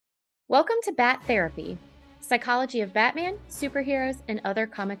Welcome to Bat Therapy, psychology of Batman, superheroes, and other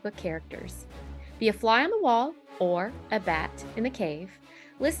comic book characters. Be a fly on the wall or a bat in the cave,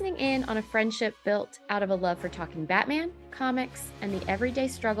 listening in on a friendship built out of a love for talking Batman, comics, and the everyday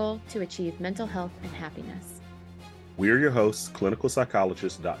struggle to achieve mental health and happiness. We are your hosts, clinical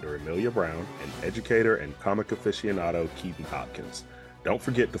psychologist Dr. Amelia Brown and educator and comic aficionado Keaton Hopkins. Don't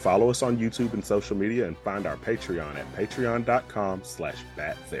forget to follow us on YouTube and social media and find our Patreon at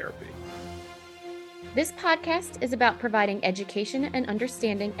patreon.com/battherapy. This podcast is about providing education and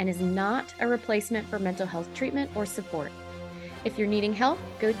understanding and is not a replacement for mental health treatment or support. If you're needing help,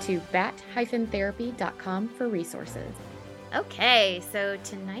 go to bat-therapy.com for resources. Okay, so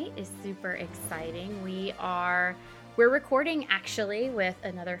tonight is super exciting. We're recording actually with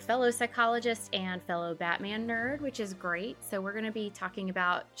another fellow psychologist and fellow Batman nerd, which is great. So we're going to be talking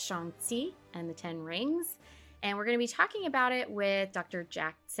about Shang-Chi and the 10 Rings. And we're going to be talking about it with Dr.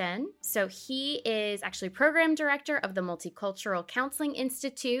 Jack Tsan. So he is actually program director of the Multicultural Counseling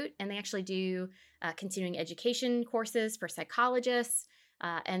Institute, and they actually do continuing education courses for psychologists.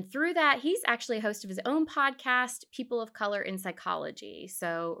 And through that, he's actually a host of his own podcast, People of Color in Psychology.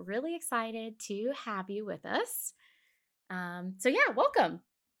 So really excited to have you with us. Welcome.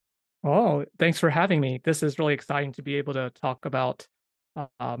 Oh, thanks for having me. This is really exciting to be able to talk about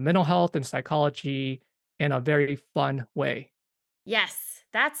mental health and psychology in a very fun way. Yes,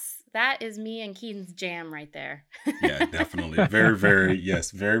 that is me and Keaton's jam right there. Yeah, definitely. Very, very,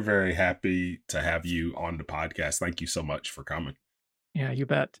 yes, very, very happy to have you on the podcast. Thank you so much for coming. Yeah, you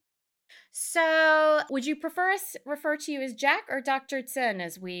bet. So, would you prefer us refer to you as Jack or Dr. Tsan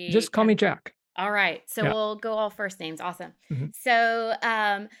as we Just call me Jack. All right. So Yeah. we'll go all first names. Awesome. Mm-hmm. So,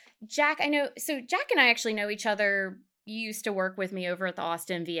 Jack and I actually know each other. You used to work with me over at the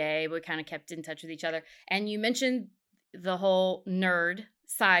Austin VA. We kind of kept in touch with each other. And you mentioned the whole nerd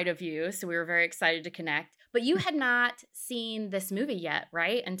side of you. So we were very excited to connect. But you had not seen this movie yet,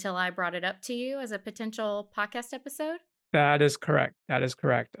 right? Until I brought it up to you as a potential podcast episode. That is correct.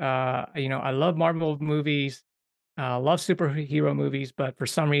 I love Marvel movies, love superhero movies, but for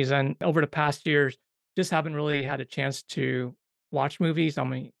some reason, over the past years, just haven't really had a chance to watch movies. I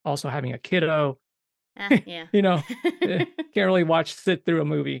mean, also having a kiddo, Yeah. Can't really sit through a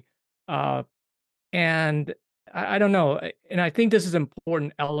movie. And I don't know. And I think this is an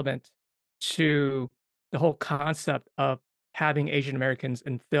important element to the whole concept of having Asian Americans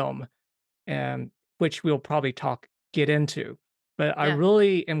in film, and which we'll probably get into. But I Yeah.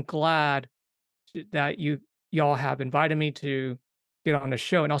 really am glad that y'all have invited me to get on the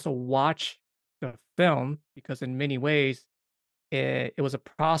show and also watch the film, because in many ways it was a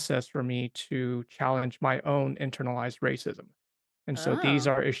process for me to challenge my own internalized racism. And so these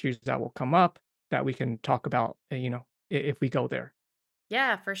Oh. are issues that will come up that we can talk about, if we go there.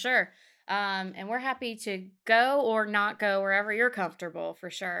 Yeah, for sure. And we're happy to go or not go wherever you're comfortable, for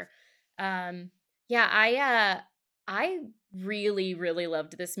sure. I really, really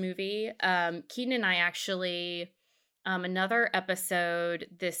loved this movie. Keaton and I actually, another episode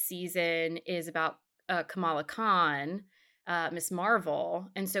this season is about Kamala Khan, Miss Marvel,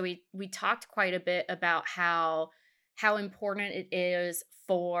 and so we talked quite a bit about how important it is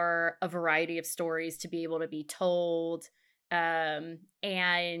for a variety of stories to be able to be told.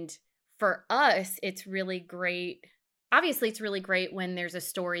 And for us, it's really great. Obviously, it's really great when there's a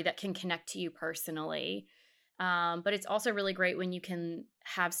story that can connect to you personally. But it's also really great when you can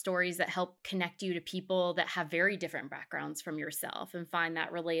have stories that help connect you to people that have very different backgrounds from yourself and find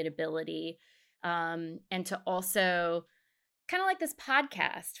that relatability. And to also, kind of like this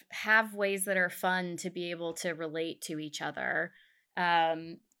podcast, have ways that are fun to be able to relate to each other.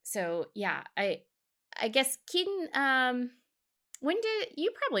 I guess Keaton, when did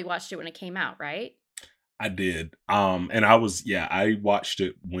you probably watched it when it came out, right? I did. And I watched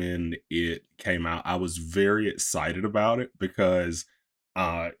it when it came out. I was very excited about it because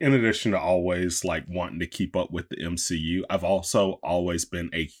in addition to always like wanting to keep up with the MCU, I've also always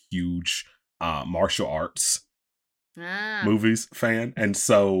been a huge martial arts movies fan. And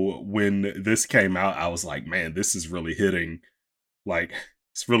so when this came out, I was like, man, this is really hitting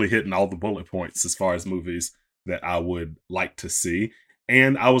all the bullet points as far as movies that I would like to see.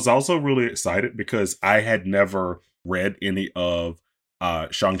 And I was also really excited because I had never read any of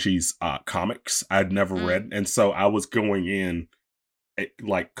Shang-Chi's comics. I'd never read. And so I was going in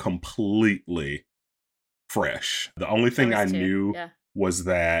like completely fresh. The only thing I knew was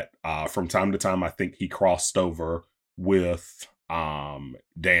that from time to time, I think he crossed over with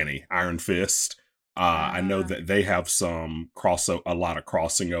Danny, Iron Fist. I know that they have a lot of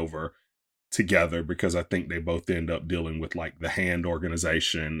crossing over. together because I think they both end up dealing with like the hand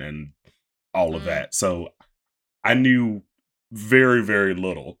organization and all of Mm. that. So I knew very, very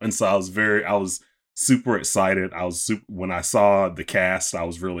little. And so I was super excited. When I saw the cast, I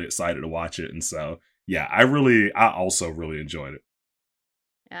was really excited to watch it. And so, yeah, I also really enjoyed it.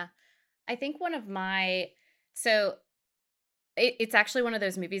 Yeah. I think one of my so it's actually one of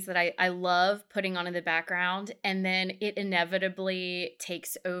those movies that I love putting on in the background, and then it inevitably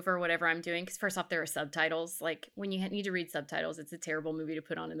takes over whatever I'm doing. Because first off, there are subtitles. Like when you need to read subtitles, it's a terrible movie to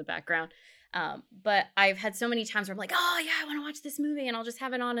put on in the background. But I've had so many times where I'm like, oh yeah, I want to watch this movie, and I'll just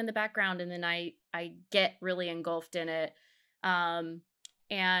have it on in the background, and then I get really engulfed in it. Um,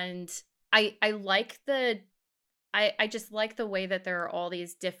 and I like I just like the way that there are all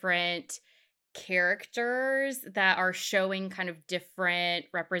these different characters that are showing kind of different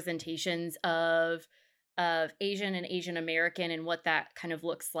representations of Asian and Asian American and what that kind of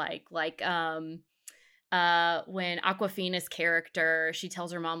looks like. Like when Aquafina's character, she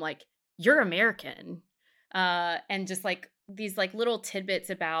tells her mom like, "You're American." And just like these like little tidbits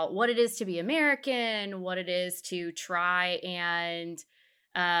about what it is to be American, what it is to try and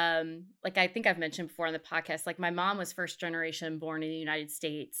like I think I've mentioned before on the podcast, like my mom was first generation born in the United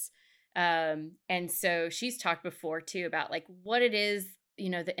States. And so she's talked before too about like what it is, you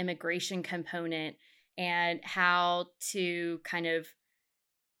know, the immigration component and how to kind of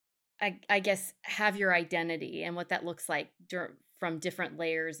I guess have your identity and what that looks like from different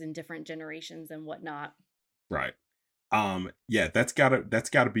layers and different generations and whatnot. Right. Yeah, that's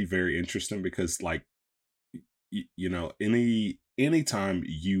gotta be very interesting because like you know, anytime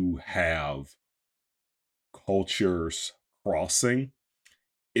you have cultures crossing,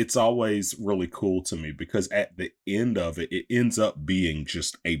 it's always really cool to me because at the end of it, it ends up being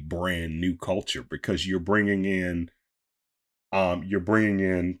just a brand new culture because you're bringing in,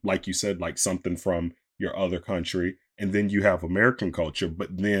 like you said, like something from your other country, and then you have American culture,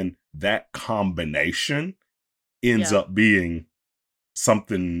 but then that combination ends Yeah. up being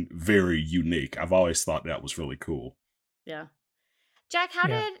something very unique. I've always thought that was really cool. Yeah. Jack,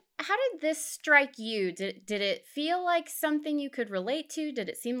 Yeah. how did this strike you? Did it feel like something you could relate to? Did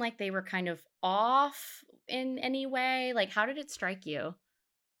it seem like they were kind of off in any way? Like how did it strike you?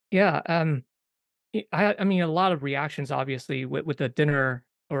 Yeah. I mean, a lot of reactions, obviously, with the dinner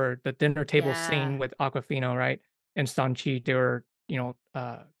or the dinner table Yeah. scene with Aquafino, right? And Sanchi, they were,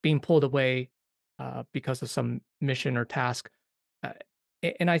 being pulled away because of some mission or task. Uh,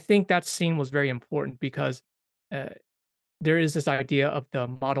 and I think that scene was very important because uh, there is this idea of the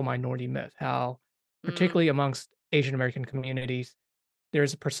model minority myth, how, Mm, particularly amongst Asian American communities,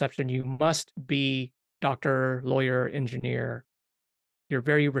 there's a perception you must be doctor, lawyer, engineer. You're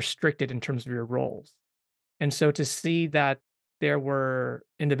very restricted in terms of your roles. And so to see that there were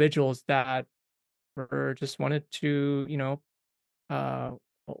individuals that were just wanted to, uh,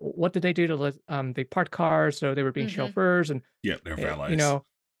 what did they do to they parked cars, so they were being mhm. chauffeurs and, Yeah, they're eh, you valets. know,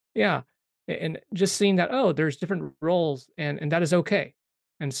 yeah, and just seeing that, oh, there's different roles and that is okay.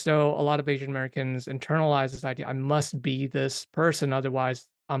 And so a lot of Asian Americans internalize this idea, I must be this person, otherwise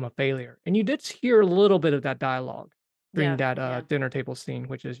I'm a failure. And you did hear a little bit of that dialogue during Yeah. that Yeah. dinner table scene,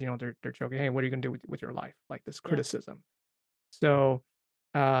 which is, they're joking, hey, what are you gonna do with your life? Like this Yeah. criticism. So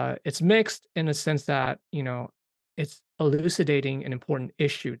it's mixed in a sense that, it's elucidating an important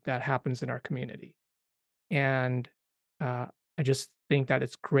issue that happens in our community. And uh, I just think that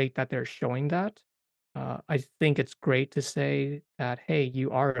it's great that they're showing that. I think it's great to say that, hey,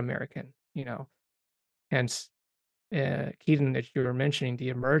 you are American, hence, Keaton, that you were mentioning the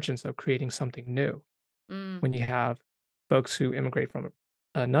emergence of creating something new Mm, when you have folks who immigrate from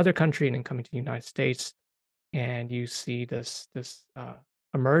another country and then coming to the United States, and you see this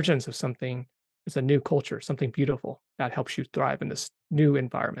emergence of something. It's a new culture, something beautiful that helps you thrive in this new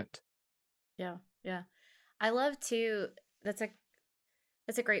environment. yeah. Yeah. I love too. That's a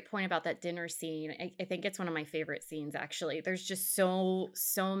that's a great point about that dinner scene. I think it's one of my favorite scenes actually. There's just so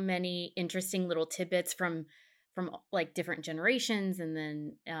many interesting little tidbits from like different generations and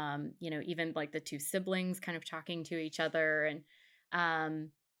then you know, even like the two siblings kind of talking to each other and um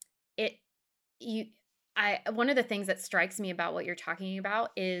it you I one of the things that strikes me about what you're talking about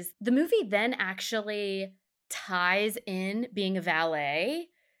is the movie then actually ties in being a valet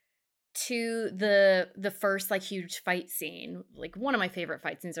to the first like huge fight scene, like one of my favorite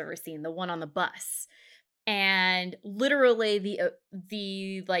fight scenes I've ever seen, the one on the bus. And literally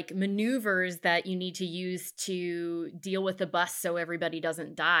the like maneuvers that you need to use to deal with the bus so everybody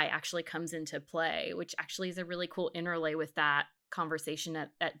doesn't die actually comes into play, which actually is a really cool interlay with that. conversation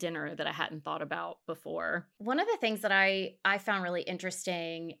at dinner that I hadn't thought about before. One of the things that I found really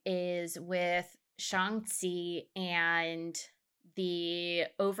interesting is with Shang-Chi and the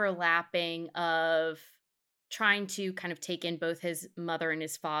overlapping of trying to kind of take in both his mother and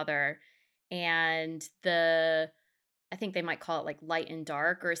his father, and I think they might call it like light and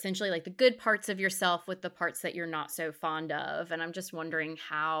dark, or essentially like the good parts of yourself with the parts that you're not so fond of. And I'm just wondering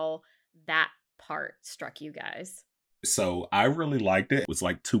how that part struck you guys. So I really liked it. It was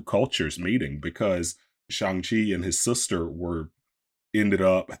like two cultures meeting because Shang-Chi and his sister were ended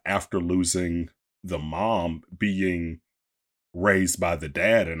up, after losing the mom, being raised by the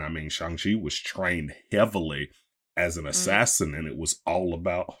dad. And I mean, Shang-Chi was trained heavily as an Mm. assassin, and it was all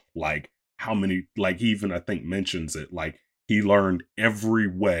about like how many, like he even I think mentions it, like he learned every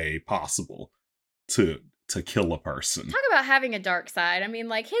way possible to to kill a person. Talk about having a dark side. I mean,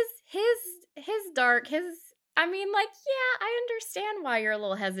 like his dark, his I mean, like, yeah, I understand why you're a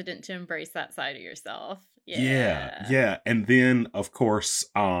little hesitant to embrace that side of yourself. Yeah, Yeah. yeah. And then of course,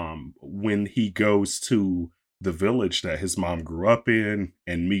 when he goes to the village that his mom grew up in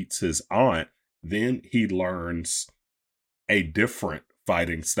and meets his aunt, then he learns a different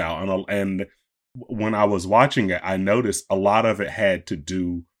fighting style. And when I was watching it, I noticed a lot of it had to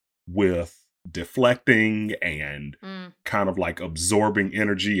do with deflecting and Mm. kind of like absorbing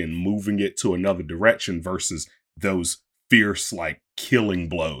energy and moving it to another direction versus those fierce, like killing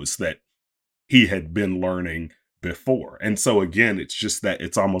blows that he had been learning before. And so again, it's just that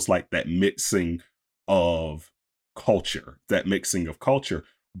it's almost like that mixing of that mixing of culture.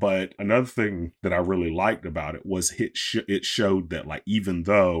 But another thing that I really liked about it was it showed that like even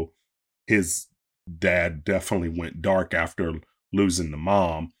though his dad definitely went dark after losing the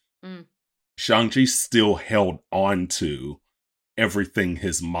mom, Mm. Shang-Chi still held on to everything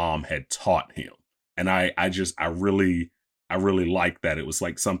his mom had taught him. And I really liked that. It was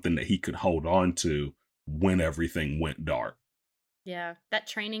like something that he could hold on to when everything went dark. Yeah. That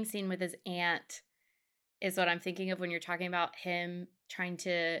training scene with his aunt is what I'm thinking of when you're talking about him trying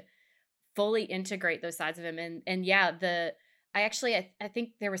to fully integrate those sides of him. And yeah, I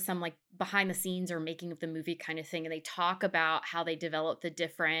think there was some like behind the scenes or making of the movie kind of thing, and they talk about how they develop the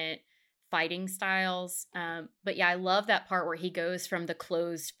different fighting styles. But yeah, I love that part where he goes from the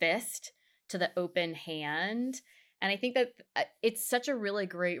closed fist to the open hand. And I think that it's such a really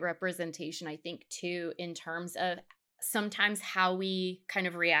great representation, I think, too, in terms of sometimes how we kind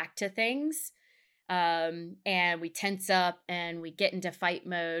of react to things, and we tense up and we get into fight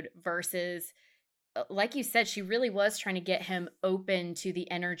mode versus, like you said, she really was trying to get him open to the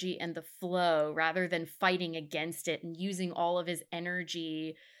energy and the flow rather than fighting against it and using all of his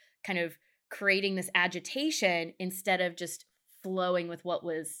energy, kind of creating this agitation instead of just flowing with what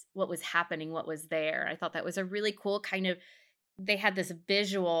was happening, what was there. I thought that was a really cool kind of, they had this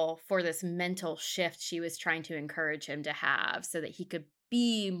visual for this mental shift she was trying to encourage him to have so that he could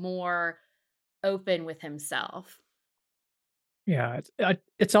be more open with himself. Yeah,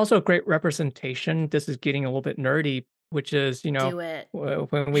 it's also a great representation. This is getting a little bit nerdy, which is, Do it.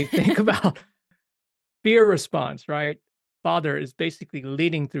 when we think about fear response, right? Father is basically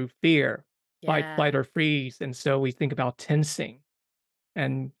leading through fear, fight, Yeah. flight, or freeze. And so we think about tensing.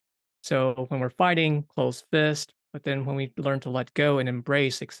 And so when we're fighting, close fist, but then when we learn to let go and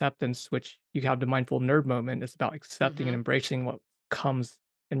embrace acceptance, which you have the mindful nerd moment, it's about accepting and Mhm. embracing what comes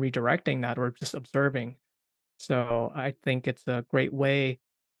and redirecting that or just observing. So I think it's a great way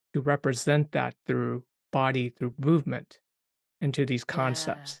to represent that through body, through movement into these Yeah.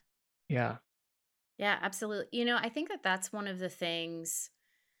 concepts. Yeah. Yeah, absolutely. I think that that's one of the things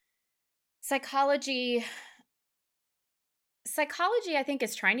psychology psychology I think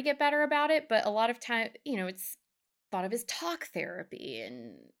is trying to get better about it, but a lot of time, it's thought of as talk therapy.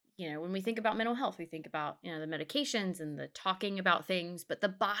 And when we think about mental health, we think about the medications and the talking about things, but the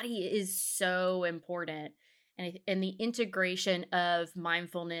body is so important. And the integration of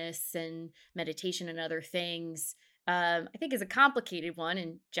mindfulness and meditation and other things, I think, is a complicated one.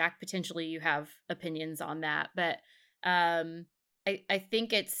 And Jack, potentially you have opinions on that, but I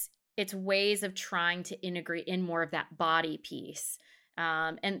think it's ways of trying to integrate in more of that body piece.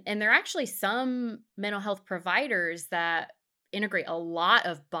 And there are actually some mental health providers that integrate a lot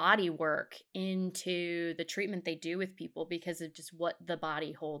of body work into the treatment they do with people because of just what the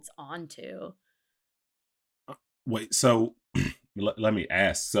body holds on to. Wait, so let me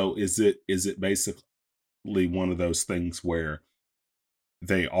ask. So is it basically one of those things where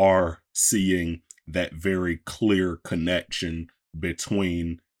they are seeing that very clear connection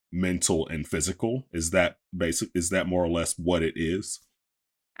between mental and physical? Is that more or less what it is?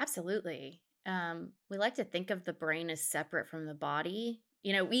 Absolutely. we like to think of the brain as separate from the body.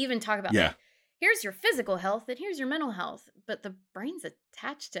 We even talk about Yeah, like, here's your physical health and here's your mental health, but the brain's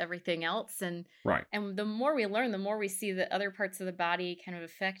attached to everything else. right. And the more we learn, the more we see that other parts of the body kind of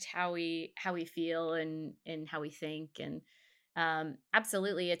affect how we feel and how we think. And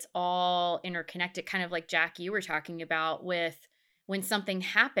absolutely, it's all interconnected, kind of like Jack, you were talking about with when something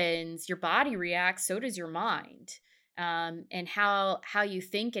happens, your body reacts, so does your mind. And how you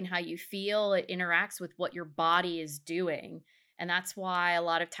think and how you feel, it interacts with what your body is doing. And that's why a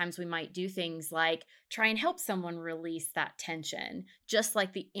lot of times we might do things like try and help someone release that tension, just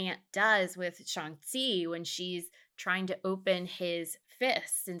like the ant does with Shang-Chi when she's trying to open his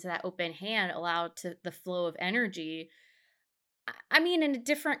fist into that open hand, allow to the flow of energy. I mean, in a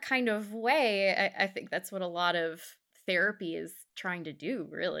different kind of way, I think that's what a lot of therapy is trying to do,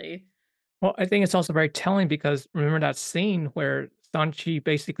 really. Well, I think it's also very telling because remember that scene where Sanchi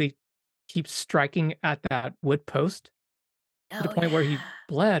basically keeps striking at that wood post to the Oh, point where he yeah.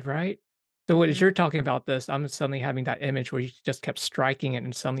 bled, right? So as Hmm. you're talking about this, I'm suddenly having that image where he just kept striking it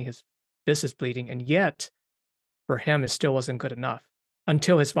and suddenly his fist is bleeding. And yet, for him, it still wasn't good enough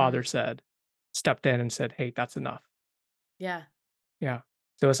until his father Hmm. stepped in and said, hey, that's enough. Yeah. Yeah.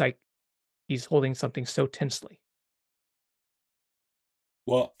 So it's like he's holding something so tensely.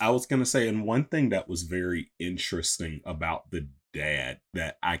 Well, I was gonna say, and one thing that was very interesting about the dad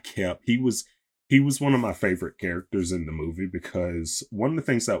that I kept, he was one of my favorite characters in the movie because one of the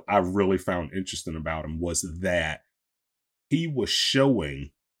things that I really found interesting about him was that he was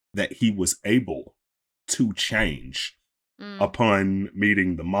showing that he was able to change Mm. upon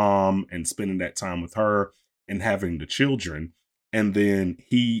meeting the mom and spending that time with her and having the children. And then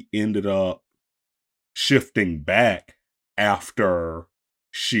he ended up shifting back after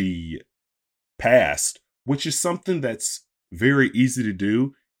she passed, which is something that's very easy to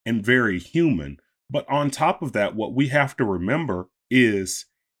do and very human. But on top of that, what we have to remember is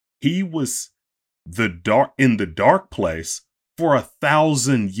he was in the dark place for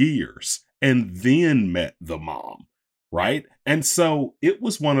 1,000 years and then met the mom, right? And so it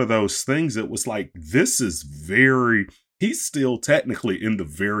was one of those things. It was like, this is very, he's still technically in the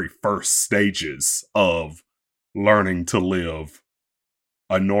very first stages of learning to live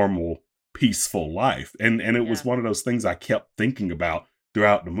a normal, peaceful life. And it was Yeah. one of those things I kept thinking about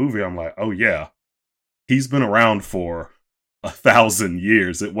throughout the movie. I'm like, oh yeah, he's been around for 1,000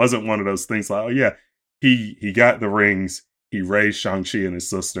 years. It wasn't one of those things like, oh yeah, he got the rings, he raised Shang-Chi and his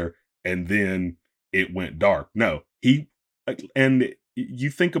sister, and then it went dark. No, and you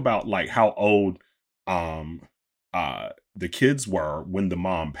think about like how old um the kids were when the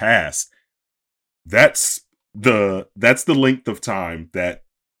mom passed. That's the length of time that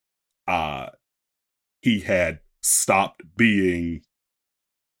uh he had stopped being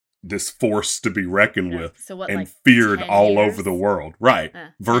this force to be reckoned Yeah. with So what, and like feared 10 all over the years? world, right?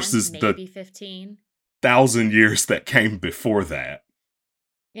 10, Versus the maybe 15. 1,000 years that came before that.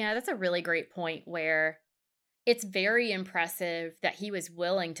 Yeah, that's a really great point where it's very impressive that he was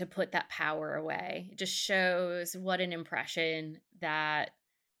willing to put that power away. It just shows what an impression that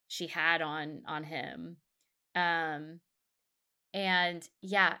she had on him. Um and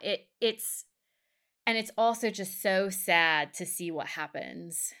yeah, it's also just so sad to see what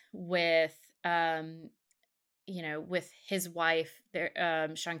happens with with his wife,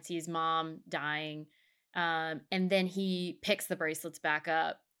 there, Shang-Chi's mom dying. And then he picks the bracelets back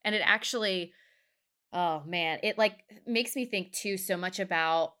up. And it actually, oh man, it like makes me think too so much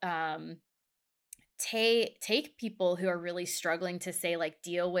about take people who are really struggling to say like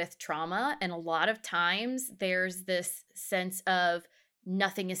deal with trauma, and a lot of times there's this sense of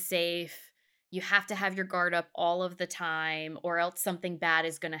nothing is safe, you have to have your guard up all of the time or else something bad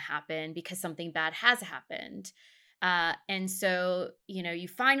is going to happen because something bad has happened. And so you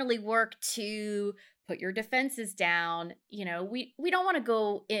finally work to put your defenses down. We don't want to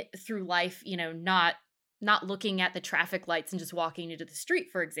go through life not looking at the traffic lights and just walking into the street,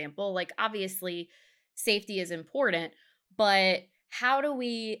 for example. Like, obviously safety is important, but how do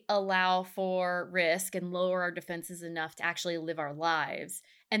we allow for risk and lower our defenses enough to actually live our lives?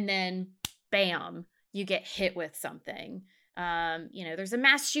 And then, bam, you get hit with something. There's a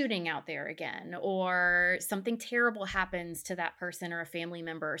mass shooting out there again, or something terrible happens to that person or a family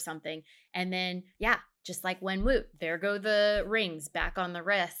member or something. And then, yeah, just like Wen Wu, there go the rings back on the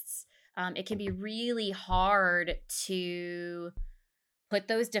wrists. It can be really hard to put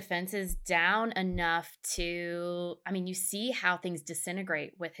those defenses down enough to, I mean, you see how things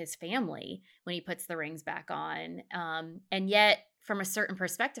disintegrate with his family when he puts the rings back on. And yet, from a certain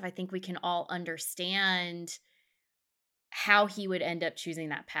perspective, I think we can all understand how he would end up choosing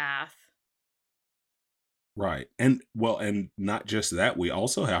that path. Right. And well, and not just that, we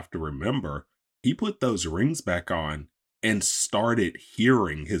also have to remember he put those rings back on and started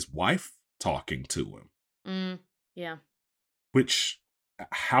hearing his wife talking to him, Mm, yeah. which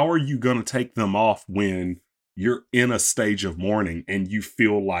how are you going to take them off when you're in a stage of mourning and you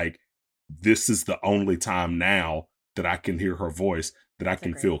feel like this is the only time now that I can hear her voice, that I That's a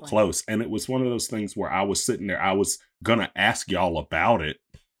can great feel point. close. And it was one of those things where I was sitting there, I was going to ask y'all about it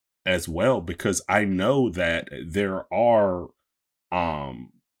as well, because I know that there are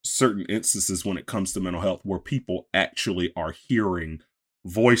um certain instances when it comes to mental health where people actually are hearing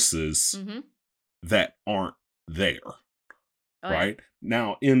voices Mm-hmm. that aren't there, Oh yeah. right?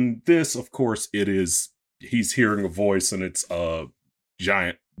 Now in this, of course, it is he's hearing a voice and it's a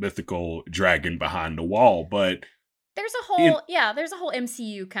giant mythical dragon behind the wall, but in There's a whole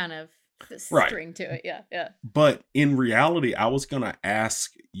MCU kind of right. string to it. Yeah, yeah. But in reality, I was gonna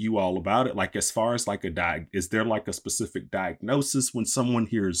ask you all about it. Like, as far as like is there like a specific diagnosis when someone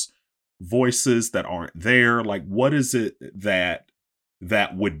hears voices that aren't there? Like, what is it that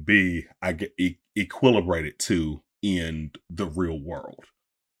would be, I get equilibrated to in the real world?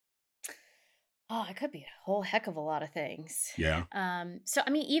 Oh, it could be a whole heck of a lot of things. Yeah, So I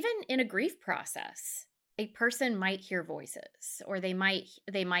mean, even in a grief process, a person might hear voices, or they might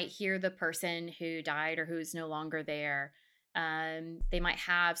hear the person who died or who's no longer there. They might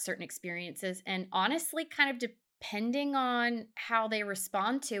have certain experiences, and honestly, kind of depending on how they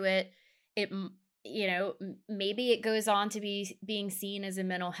respond to it, it m- maybe it goes on to be being seen as a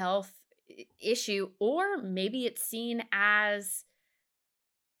mental health issue, or maybe it's seen as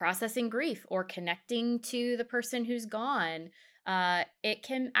processing grief or connecting to the person who's gone. It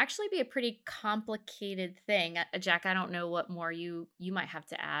can actually be a pretty complicated thing. Jack, I don't know what more you might have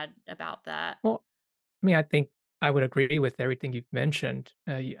to add about that. Well, I mean, I think I would agree with everything you've mentioned.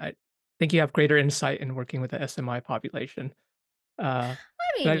 I think you have greater insight in working with the SMI population. Uh, I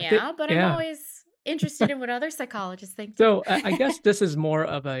but mean, I think, yeah, but I'm yeah. always interested in what other psychologists think too. So I guess this is more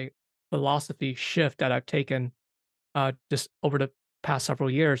of a philosophy shift that I've taken just over the past several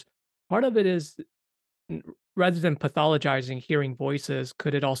years. Part of it is rather than pathologizing hearing voices,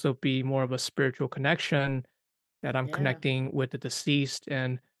 could it also be more of a spiritual connection that I'm Yeah. connecting with the deceased?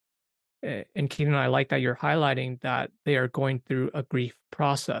 And Keenan, I like that you're highlighting that they are going through a grief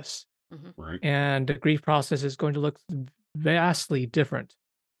process, Hmm. right. and the grief process is going to look vastly different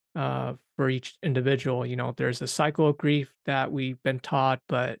for each individual. There's a cycle of grief that we've been taught,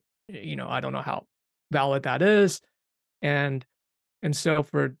 but I don't know how valid that is. And and so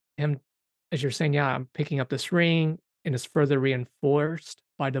for him, as you're saying, yeah, I'm picking up this ring, and it's further reinforced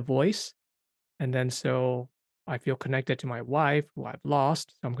by the voice. And then so I feel connected to my wife, who I've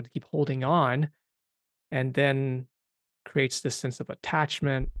lost. So I'm going to keep holding on. And then creates this sense of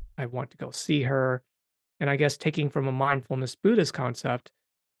attachment. I want to go see her. And I guess taking from a mindfulness Buddhist concept,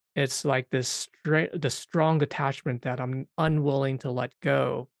 it's like the strong attachment that I'm unwilling to let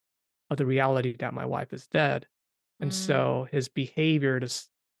go of the reality that my wife is dead. And Mm. so his behavior, the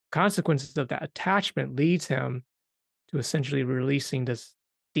consequences of that attachment leads him to essentially releasing this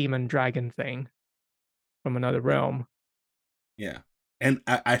demon dragon thing from another realm. Yeah. And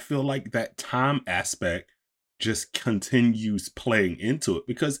I feel like that time aspect just continues playing into it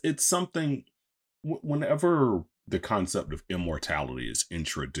because it's something whenever the concept of immortality is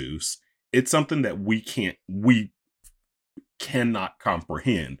introduced, it's something that we cannot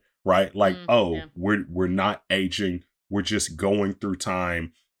comprehend, right? Like, Mm. oh, Yeah. we're not aging, we're just going through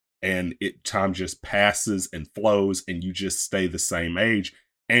time, and time just passes and flows and you just stay the same age.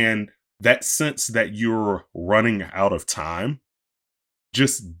 And that sense that you're running out of time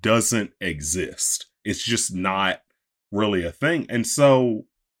just doesn't exist. It's just Mm. not really a thing. And so,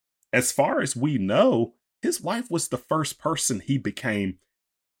 as far as we know, his wife was the first person he became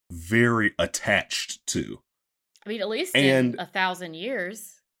very attached to. I mean, at least in And 1,000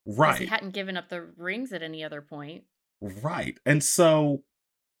 years, because he right, hadn't given up the rings at any other point. right. And so,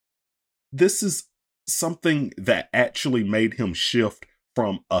 this is something that actually made him shift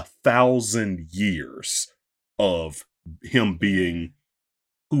from 1,000 years of him Yeah. being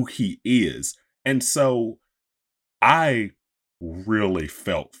who he is. And so, I really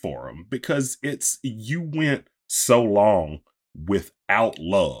felt for him because it's you went so long without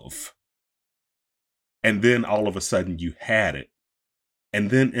love, and then all of a sudden you had it. And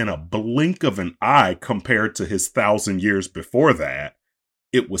then in a blink of an eye, compared to his 1,000 years before that,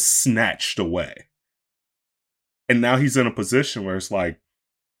 it was snatched away. And now he's in a position where it's like,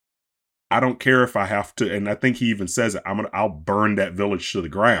 I don't care if I have to, and I think he even says it, I'll burn that village to the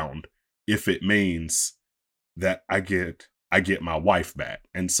ground if it means that I get my wife back.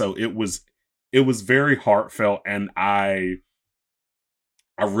 And so it was very heartfelt, and I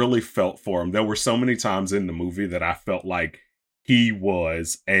really felt for him. There were so many times in the movie that I felt like he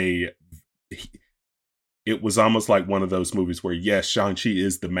was a he- it was almost like one of those movies where yes, Shang-Chi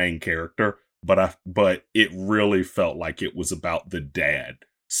is the main character, but it really felt like it was about the dad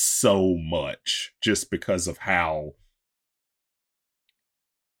so much just because of how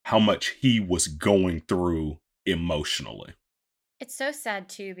much he was going through emotionally. It's so sad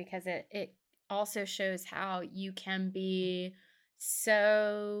too because it also shows how you can be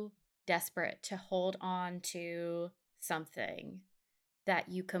so desperate to hold on to something that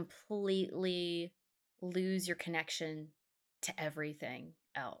you completely lose your connection to everything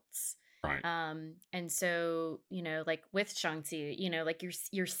else. Right. And so, like with Shang-Chi, like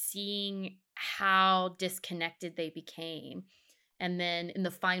you're seeing how disconnected they became. And then in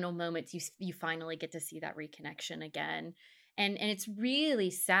the final moments you finally get to see that reconnection again. And it's really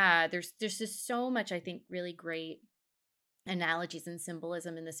sad. There's just so much, I think, really great analogies and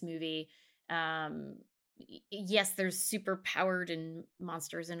symbolism in this movie. um yes, there's super powered and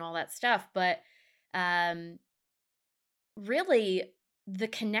monsters and all that stuff, but um really the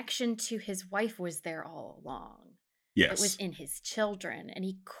connection to his wife was there all along. It was Yes. in his children, and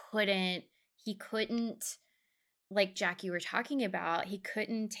he couldn't, like Jack, you were talking about, he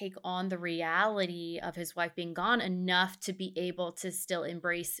couldn't take on the reality of his wife being gone enough to be able to still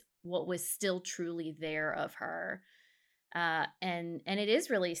embrace what was still truly there of her. And it is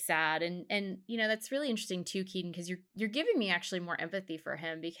really sad, and that's really interesting too, Keaton, because you're giving me actually more empathy for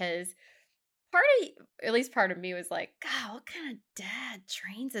him, because at least part of me was like, God, what kind of dad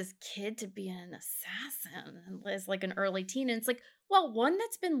trains his kid to be an assassin and as like an early teen? And it's like, well, one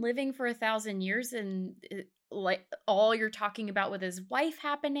that's been living for 1,000 years, and like all you're talking about with his wife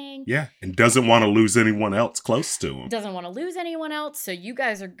happening, Yeah, and doesn't want to lose anyone else close to him. doesn't want to lose anyone else. So you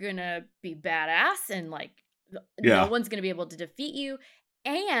guys are gonna be badass, and like no Yeah. one's gonna be able to defeat you.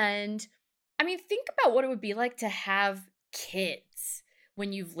 And I mean, think about what it would be like to have kids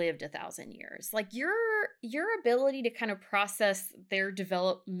when you've lived 1,000 years. Like your ability to kind of process their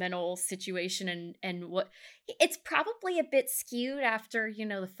developmental situation, and what it's probably a bit skewed after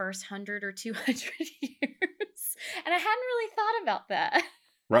the first 100 or 200 years. And I hadn't really thought about that.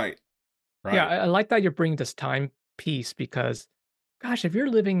 Right. Yeah, Right. I like that you're bringing this time piece because, gosh, if you're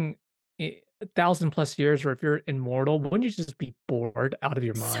living 1,000+ years or if you're immortal, wouldn't you just be bored out of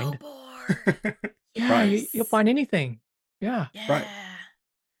your So mind? bored. Yeah, Right. you'll Yes. find anything. Yeah. Right. Yeah.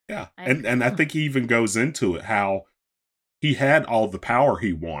 Yeah. I And I Huh. agree. think he even goes into it how he had all the power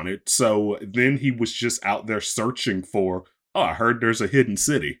he wanted. So then he was just out there searching for, oh, I heard there's a hidden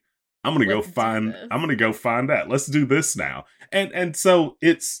city. Let's do I'm this. gonna go find that. Let's do this now. And so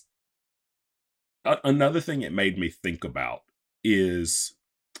it's another thing it made me think about is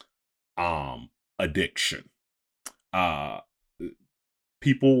um addiction. Uh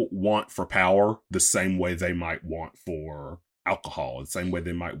People want for power the same way they might want for alcohol, the same way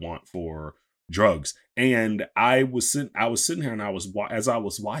they might want for drugs. And I was sitting here and as I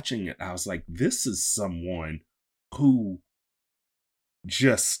was watching it, I was like, this is someone who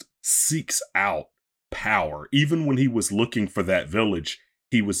just seeks out power. Even when he was looking for that village,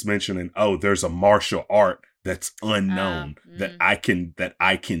 he was mentioning, "Oh, there's a martial art that's unknown that I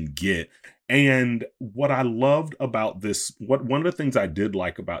can get." And what I loved about this, what one of the things I did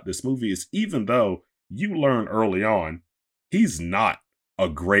like about this movie is even though you learn early on he's not a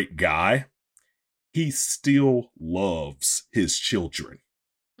great guy, he still loves his children.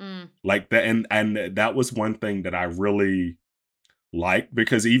 mm. Like that and that was one thing that I really like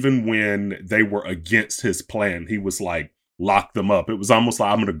because even when they were against his plan, he was like, lock them up. It was almost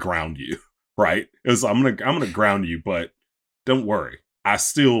like I'm gonna ground you, right? It was I'm gonna ground you, but don't worry, I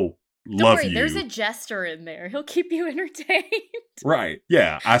still Don't love worry, there's a you. jester in there. He'll keep you entertained. Right.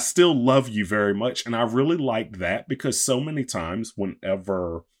 Yeah, I still love you very much. And I really liked that because so many times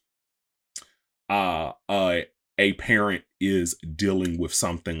whenever uh, uh a parent is dealing with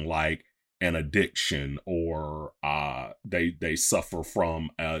something like an addiction or they suffer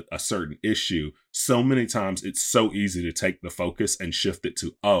from a certain issue, so many times it's so easy to take the focus and shift it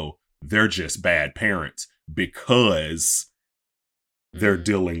to, oh, they're just bad parents because they're Mm.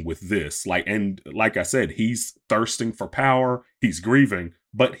 dealing with this. Like, and like I said, he's thirsting for power, he's grieving,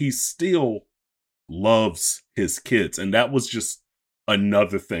 but he still loves his kids. And that was just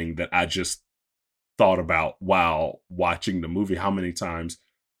another thing that I just thought about while watching the movie, how many times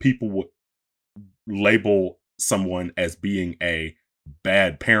people would label someone as being a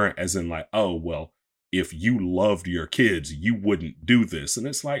bad parent, as in like, oh, well, if you loved your kids, you wouldn't do this. And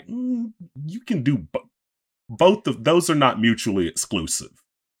it's like, you can do both of those are not mutually exclusive.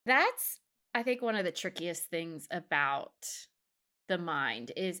 That's I think one of the trickiest things about the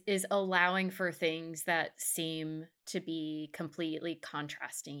mind is allowing for things that seem to be completely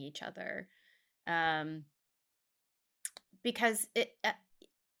contrasting each other. Um, because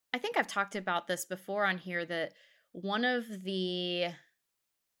I think I've talked about this before on here that one of the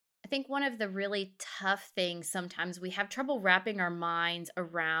I think one of the really tough things sometimes we have trouble wrapping our minds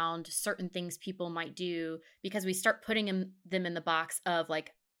around certain things people might do because we start putting them in the box of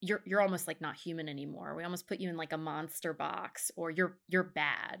like you're almost like not human anymore. We almost put you in like a monster box or you're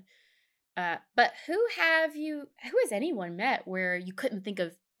bad. But who has anyone met where you couldn't think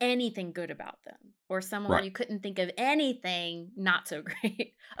of anything good about them or someone where Right. you couldn't think of anything not so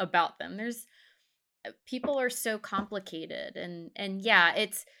great about them? There's people are so complicated and yeah,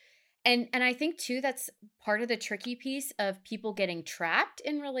 it's and I think too that's part of the tricky piece of people getting trapped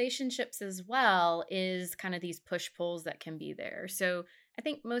in relationships as well is kind of these push pulls that can be there. So I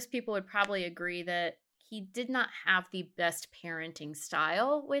think most people would probably agree that he did not have the best parenting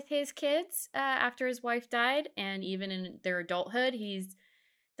style with his kids after his wife died, and even in their adulthood, he's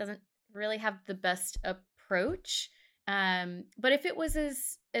doesn't really have the best approach. But if it was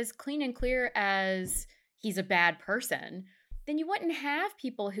as clean and clear as he's a bad person, then you wouldn't have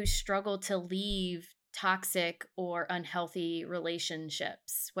people who struggle to leave toxic or unhealthy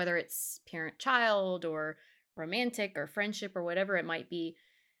relationships, whether it's parent child or romantic or friendship or whatever it might be.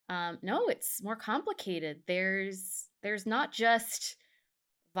 No, it's more complicated. There's not just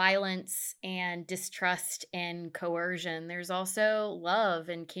violence and distrust and coercion. There's also love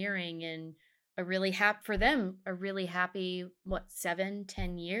and caring and a really happy, what, 7,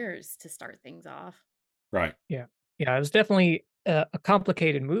 10 years to start things off. Right. Yeah. Yeah, it was definitely a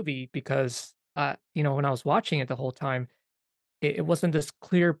complicated movie because, when I was watching it the whole time, it wasn't this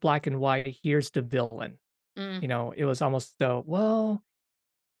clear black and white, here's the villain. Mm, It was almost though, well,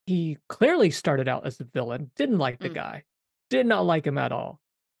 he clearly started out as a villain, didn't like the mm, guy, did not like him at all.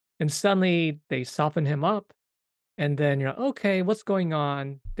 And suddenly they soften him up. And then you're like, okay, what's going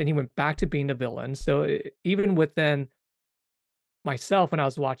on? Then he went back to being the villain. So even within myself, when I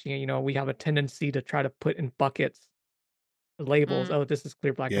was watching it, we have a tendency to try to put in buckets, labels. mm, Oh, this is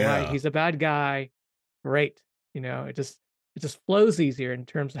clear black and white. Yeah. He's a bad guy. Great. It just flows easier in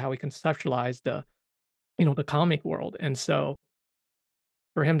terms of how we conceptualize the comic world. And so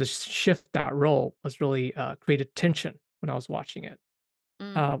for him to shift that role was really created tension when I was watching it.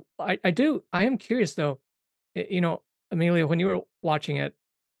 mm. I am curious though, Amelia, when you were watching it,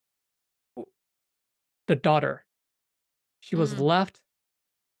 the daughter, she was Mm. left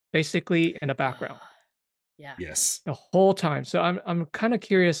basically in the background Yeah. Yes. the whole time. So I'm kind of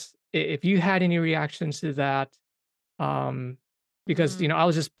curious if you had any reactions to that, um, because Mm. I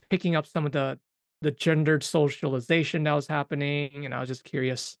was just picking up some of the gendered socialization that was happening, and I was just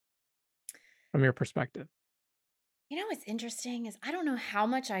curious from your perspective. You know what's interesting is I don't know how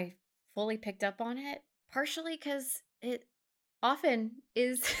much I fully picked up on it, partially because it often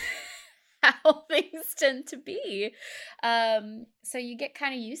is how things tend to be. So you get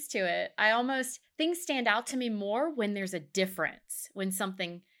kind of used to it. I almost things stand out to me more when there's a difference, when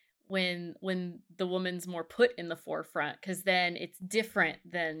the woman's more put in the forefront, because then it's different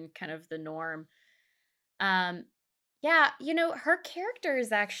than kind of the norm. Um, yeah, her character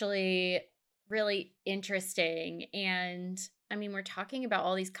is actually really interesting. And I mean, we're talking about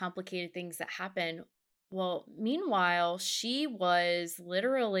all these complicated things that happen. Well, meanwhile, she was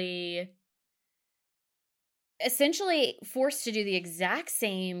literally essentially forced to do the exact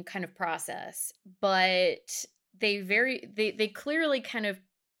same kind of process, but they clearly kind of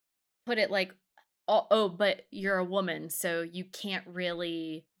put it like, oh, but you're a woman, so you can't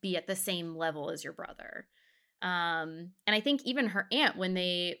really be at the same level as your brother. And I think even her aunt, when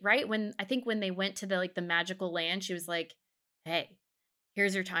they right when I think when they went to the magical land, she was like, "Hey,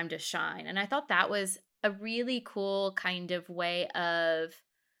 here's your time to shine." And I thought that was a really cool kind of way of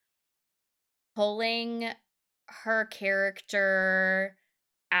pulling her character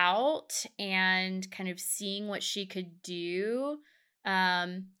out and kind of seeing what she could do. At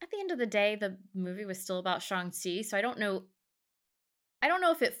the end of the day, the movie was still about Shang-Chi, so I don't know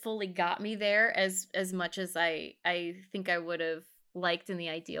if it fully got me there as much as I think I would have liked in the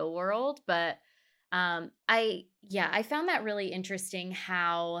ideal world, but I found that really interesting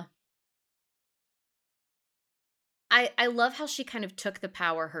how I love how she kind of took the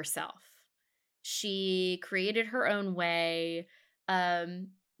power herself. She created her own way. Um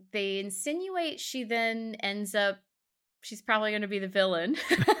they insinuate she then ends up she's probably going to be the villain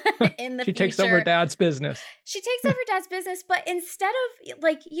in the She takes over future. dad's business. She takes over dad's business, but instead of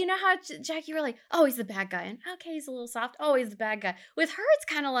like, how Jackie, you were like, oh, he's the bad guy, and okay, he's a little soft. Oh, he's the bad guy. With her, it's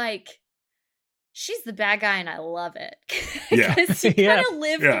kind of like, she's the bad guy and I love it. Yeah. Because you kind Yes. of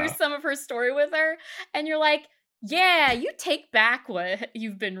live through Yeah. some of her story with her and you're like, yeah, you take back what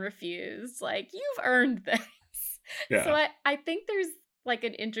you've been refused. Like, you've earned this. So Yeah. I think there's like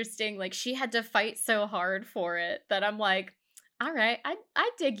an interesting, like, she had to fight so hard for it that I'm like, all right,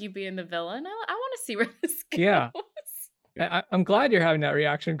 I dig you being the villain. I want to see where this Yeah. goes. Yeah. I'm glad you're having that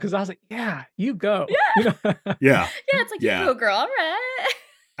reaction because I was like, "Yeah, you go." Yeah. You know? Yeah. Yeah, it's like, you Yeah. go, girl. All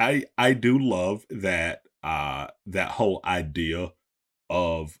right. I do love that that whole idea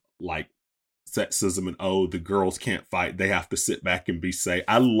of like sexism and oh, the girls can't fight, they have to sit back and be safe.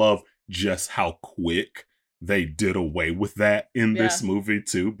 I love just how quick they did away with that in this Yeah. movie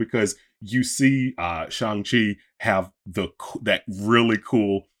too, because you see Shang-Chi have that really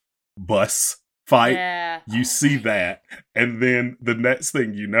cool bus fight. Yeah. You Oh, see right. that, and then the next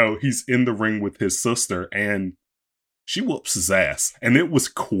thing you know, he's in the ring with his sister, and she whoops his ass, and it was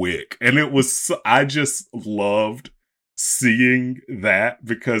quick, and it was I just loved seeing that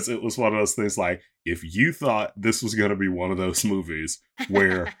because it was one of those things like if you thought this was going to be one of those movies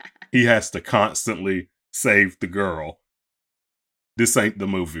where he has to constantly save the girl, this ain't the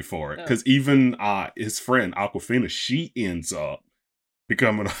movie for it, No, because even his friend Aquafina, she ends up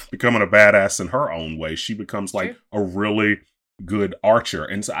becoming a badass in her own way. She becomes it's like true. a really good archer,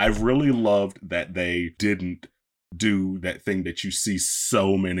 and so I really loved that they didn't do that thing that you see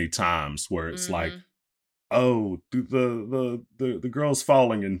so many times where it's like, Mhm. oh, the girl's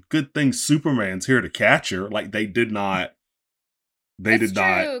falling, and good thing Superman's here to catch her. Like they It's did not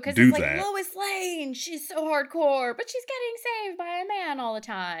true, because do it's like that Lois Lane, she's so hardcore, but she's getting saved by a man all the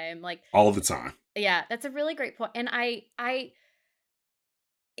time. Like, all the time. yeah, that's a really great point. And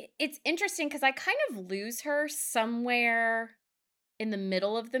it's interesting because I kind of lose her somewhere in the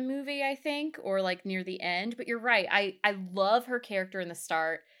middle of the movie, I think, or like near the end. But you're right. I love her character in the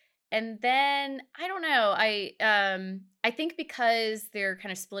start. And then I don't know. I think because they're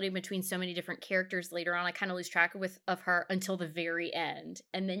kind of splitting between so many different characters later on, I kind of lose track of her until the very end.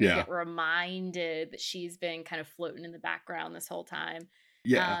 And then you Yeah, get reminded that she's been kind of floating in the background this whole time.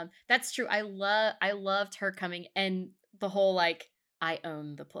 yeah, That's true. I loved her coming and the whole like I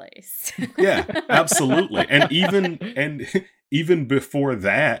own the place. yeah, absolutely. And even before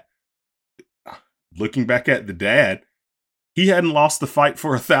that, looking back at the dad, he hadn't lost the fight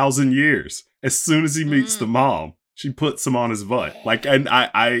for 1,000 years. As soon as he meets the Mm. mom, she puts him on his butt. Like, and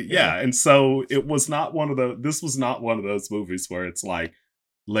Yeah. yeah. And so it was not one of the, this was not one of those movies where it's like,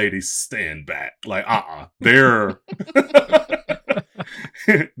 ladies, stand back. Like, they're,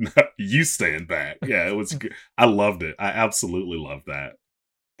 no, you stand back. Yeah, it was good. I loved it. I absolutely loved that.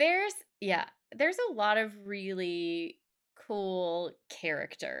 There's yeah, there's a lot of really cool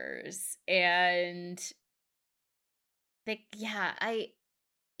characters and I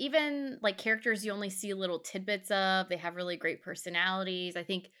even like characters you only see little tidbits of, they have really great personalities. I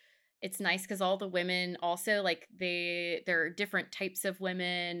think it's nice cuz all the women also like there are different types of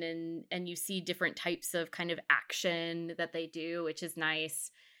women and you see different types of kind of action that they do, which is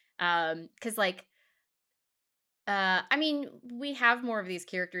nice. Cuz like I mean, we have more of these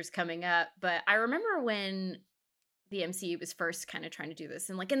characters coming up, but I remember when the MCU was first kind of trying to do this.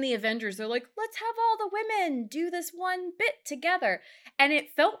 And like in the Avengers, they're like, let's have all the women do this one bit together. And it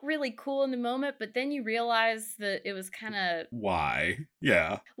felt really cool in the moment, but then you realize that it was kind of Why?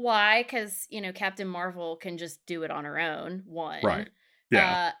 Yeah. why? Because, Captain Marvel can just do it on her own, one. Right.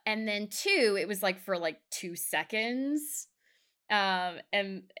 Yeah. And then two, it was like for like 2 seconds.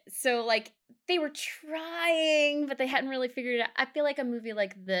 And so like they were trying, but they hadn't really figured it out. I feel like a movie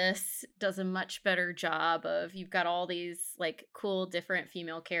like this does a much better job of you've got all these like cool different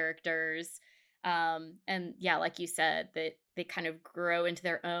female characters. And yeah, like you said, that they kind of grow into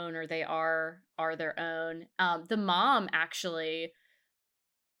their own or they are their own. The mom actually,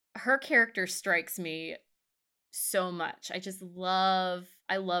 her character strikes me so much.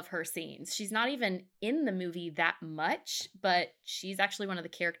 I love her scenes. She's not even in the movie that much, but she's actually one of the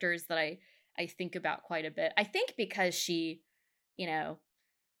characters that I think about quite a bit. I think because she, you know,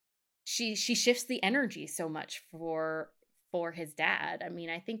 she shifts the energy so much for his dad. I mean,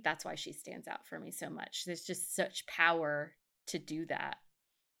 I think that's why she stands out for me so much. There's just such power to do that.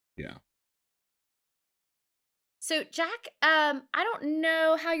 Yeah. So, Jack, I don't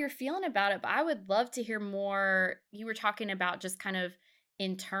know how you're feeling about it, but I would love to hear more. You were talking about just kind of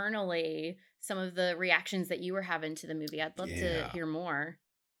internally some of the reactions that you were having to the movie. I'd love to Yeah. hear more.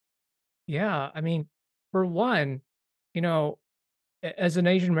 Yeah, I mean, for one, you know, as an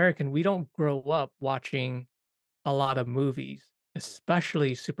Asian American, we don't grow up watching a lot of movies,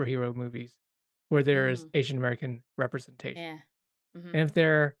 especially superhero movies, where there is Mm, Asian American representation. yeah. Hmm. And if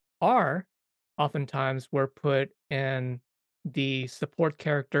there are, oftentimes we're put in the support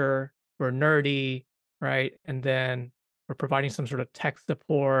character, we're nerdy, right? And then we're providing some sort of tech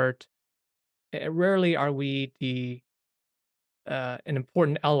support. Rarely are we the an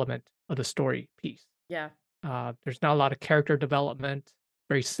important element of the story piece. Yeah. There's not a lot of character development,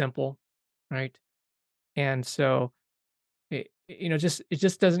 very simple, right? And so just it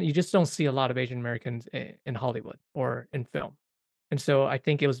just doesn't you just don't see a lot of Asian Americans in Hollywood or in film. And so I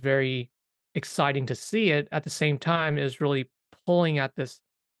think it was very exciting to see it. At the same time, it was really pulling at this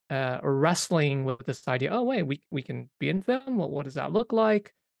or wrestling with this idea. Oh wait, we can be in film. What does that look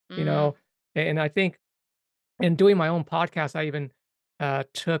like? You Mm, know, and I think in doing my own podcast, I even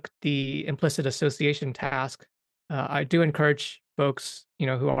took the implicit association task. I do encourage folks,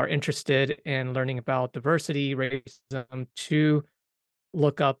 who are interested in learning about diversity, racism, to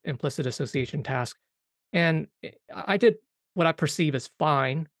look up implicit association task. And I did what I perceive as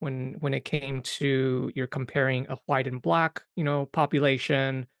fine when it came to you're comparing a white and black,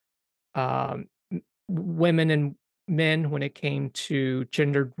 population, um, women and men when it came to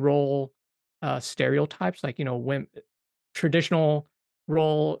gendered role stereotypes, like women traditional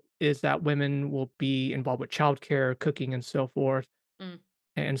role is that women will be involved with childcare, cooking, and so forth. mm,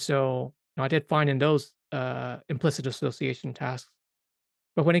 And so I did find in those implicit association tasks.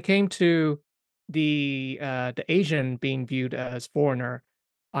 But when it came to the Asian being viewed as foreigner,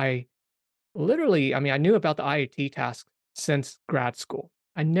 I literally, I mean, I knew about the IAT task since grad school.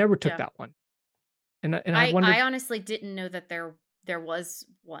 I never took yeah. that one, and I I wondered, honestly didn't know that there was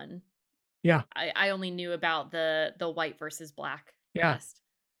one. yeah, I only knew about the white versus black yeah, test.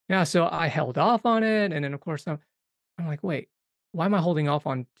 yeah. So I held off on it, and then of course I'm like, wait, why am I holding off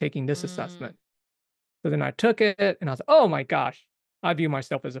on taking this Mm, assessment? So then I took it, and I was like, oh my gosh, I view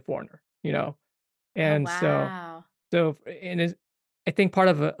myself as a foreigner, oh and so wow. So, and is I think part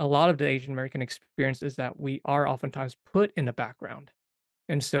of a lot of the Asian American experience is that we are oftentimes put in the background.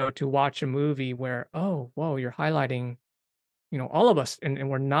 And so to watch a movie where, oh, whoa, you're highlighting, all of us and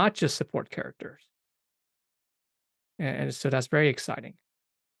we're not just support characters. And so that's very exciting.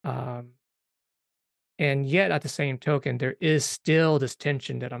 Um, and yet at the same token, there is still this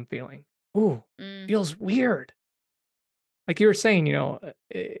tension that I'm feeling. Ooh, Mm, feels weird. Like you were saying,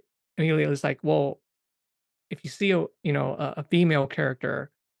 Amelia, it's like, well, if you see a female character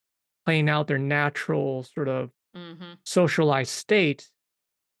playing out their natural sort of mhm. socialized state,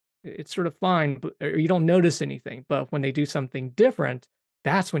 it's sort of fine, but or you don't notice anything. But when they do something different,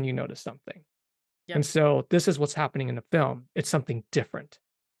 that's when you notice something. Yep. And so this is what's happening in the film. It's something different.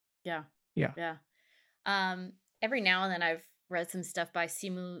 Yeah. Yeah. Yeah. Every now and then I've read some stuff by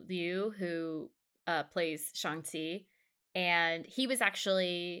Simu Liu, who plays Shang-Chi, and he was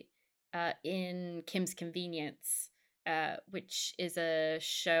actually in Kim's Convenience, which is a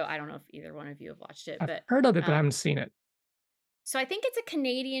show. I don't know if either one of you have watched it, I've but heard of it, but I um, haven't seen it. so I think it's a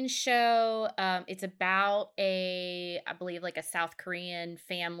Canadian show. It's about I believe, like a South Korean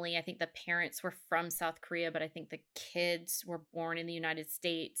family. I think the parents were from South Korea, but I think the kids were born in the United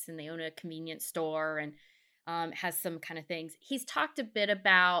States, and they own a convenience store and has some kind of things. He's talked a bit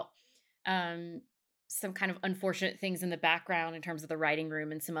about um, some kind of unfortunate things in the background in terms of the writing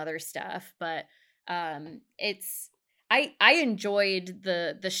room and some other stuff, but it's I enjoyed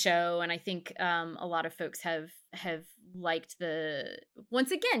the show, and I think a lot of folks have liked the,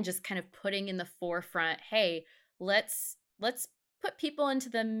 once again, just kind of putting in the forefront. Hey, let's put people into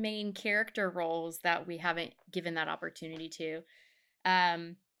the main character roles that we haven't given that opportunity to.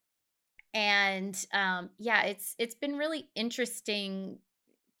 Um, yeah, it's been really interesting.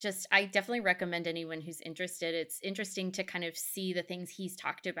 Just, I definitely recommend anyone who's interested. It's interesting to kind of see the things he's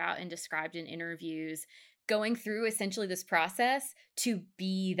talked about and described in interviews, going through essentially this process to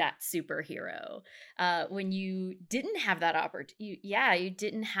be that superhero. When you didn't have that opportunity, yeah, you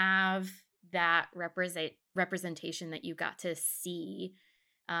didn't have that representation that you got to see.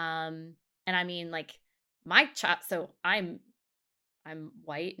 And I mean, like, my child. So I'm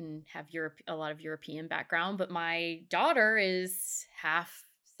white and have a lot of European background, but my daughter is half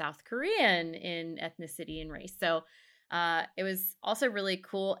South Korean in ethnicity and race. So it was also really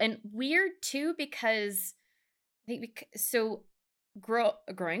cool and weird too, because I think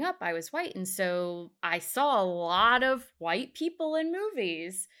growing up, I was white, and so I saw a lot of white people in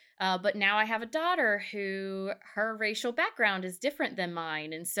movies. But now I have a daughter who, her racial background is different than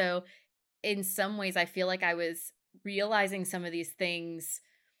mine, and so in some ways, I feel like I was realizing some of these things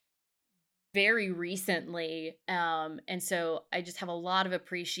very recently. And so I just have a lot of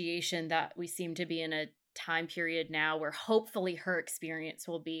appreciation that we seem to be in a time period now where hopefully her experience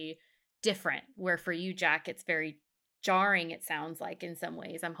will be different. Where for you, Jack, it's very jarring, it sounds like, in some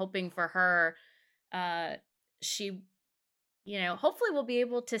ways. I'm hoping for her, she, hopefully we'll be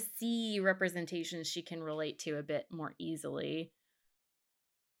able to see representations she can relate to a bit more easily.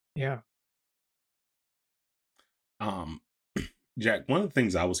 Yeah. Um, Jack, one of the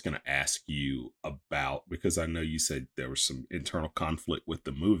things I was going to ask you about, because I know you said there was some internal conflict with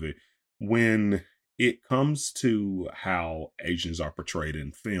the movie, when it comes to how Asians are portrayed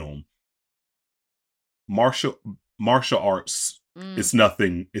in film, martial martial arts, Mm, it's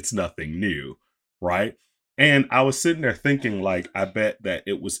nothing new, right? And I was sitting there thinking, like, I bet that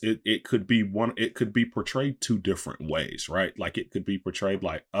it could be it could be portrayed two different ways, right? Like, it could be portrayed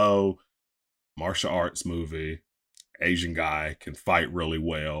like, oh, martial arts movie, Asian guy can fight really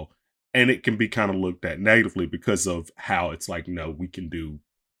well. And it can be kind of looked at negatively because of how it's like, no, we can do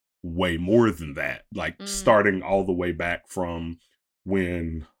way more than that. Like, mm, starting all the way back from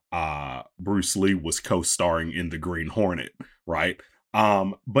when Bruce Lee was co-starring in the Green Hornet, right?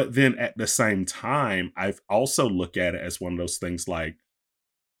 But then at the same time, I've also look at it as one of those things like,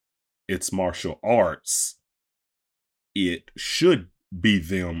 it's martial arts. It should be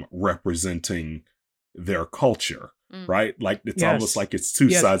them representing their culture, mm. right? Like, it's almost Yes. like it's two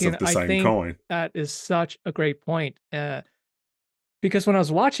Yes, sides Ian, of the I same think coin. that is such a great point. Because when I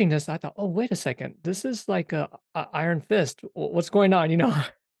was watching this, I thought, "Oh, wait a second. This is like a Iron Fist. What's going on?" You know?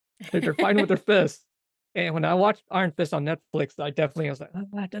 They're fighting with their fists. And when I watched Iron Fist on Netflix, I definitely was like, "Oh,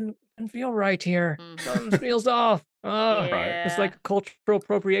 that doesn't feel right here. Mhm. Something feels off. Right. It's Yeah. like cultural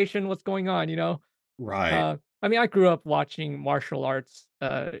appropriation. What's going on?" You know? Right. I mean, I grew up watching martial arts,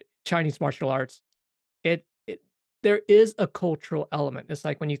 Chinese martial arts. It there is a cultural element. It's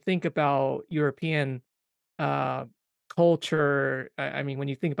like when you think about European uh, culture. I mean, when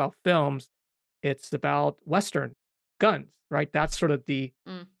you think about films, it's about Western guns, right? That's sort of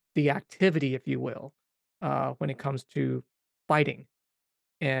Mm, the activity, if you will, when it comes to fighting.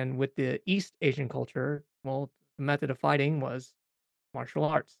 And with the East Asian culture, well, the method of fighting was martial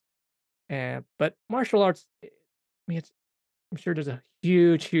arts. And but martial arts, I mean, I'm sure there's a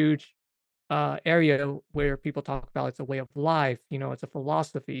huge area where people talk about it's a way of life. You know, it's a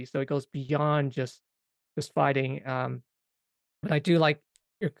philosophy, so it goes beyond just fighting. But I do like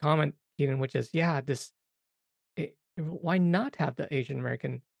your comment, Keenan, which is, yeah, why not have the Asian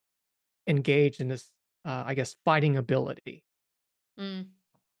American engage in this, I guess, fighting ability? mm.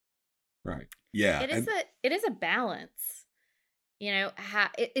 Right. Yeah. And It is a balance.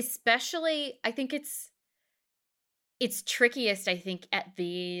 Especially I think it's trickiest, I think, at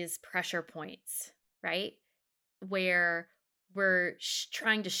these pressure points, right? Where we're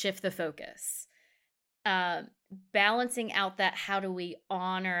trying to shift the focus. Um, Balancing out that, how do we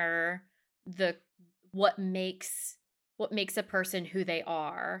honor the what makes what makes a person who they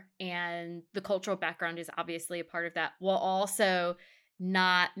are, and the cultural background is obviously a part of that, while also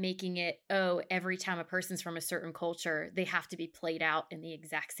not making it, oh, every time a person's from a certain culture they have to be played out in the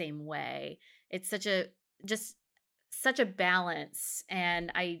exact same way. It's just such a balance,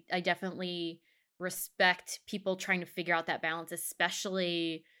 and I definitely respect people trying to figure out that balance,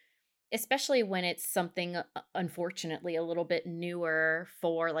 especially when it's something, unfortunately, a little bit newer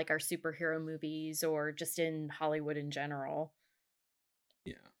for, like, our superhero movies or just in Hollywood in general.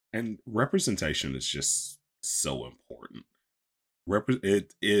 yeah. And representation is just so important.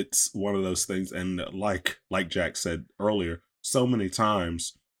 It's one of those things, and like Jack said earlier, so many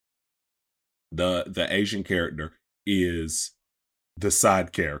times the Asian character is the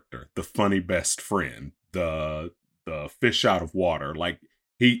side character, the funny best friend, the fish out of water. Like,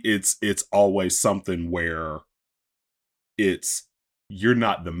 it's always something where it's, you're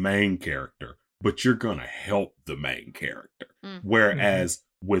not the main character, but you're gonna help the main character. Mm, Mhm. Whereas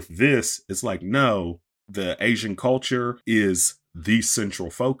with this, it's like, no, the Asian culture is the central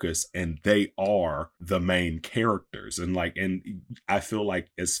focus and they are the main characters. And I feel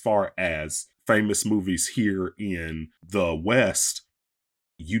like, as far as famous movies here in the West,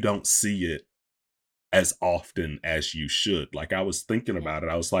 you don't see it as often as you should. Like, I was thinking yeah. about it.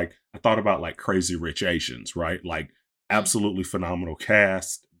 I thought about, like, Crazy Rich Asians, right? Like, Mm, absolutely phenomenal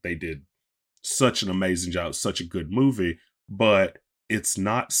cast. They did such an amazing job, such a good movie, but it's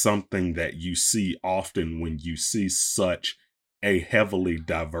not something that you see often when you see such a heavily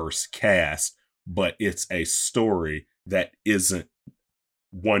diverse cast, but it's a story that isn't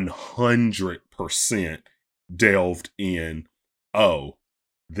 100% delved in, oh,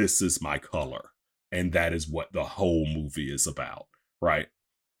 this is my color. And that is what the whole movie is about. Right.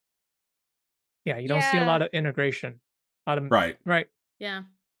 Yeah, you don't see a lot yeah. of integration. Right. Right. Yeah.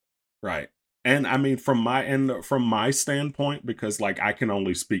 Right. And I mean, from my standpoint, because, like, I can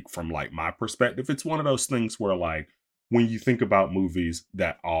only speak from, like, my perspective, it's one of those things where, like, when you think about movies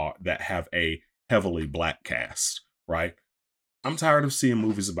that have a heavily black cast, right? I'm tired of seeing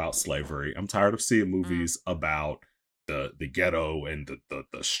movies about slavery. I'm tired of seeing Mm, movies about the ghetto and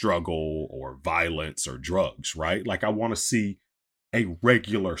the struggle or violence or drugs, right? Like I want to see a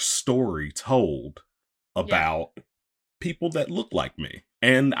regular story told yep. about people that look like me.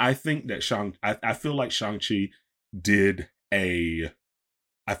 And I think that I feel like Shang-Chi did a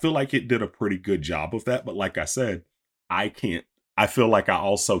I feel like it did a pretty good job of that. But like I said, I can't I feel like I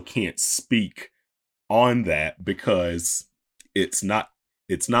also can't speak on that because it's not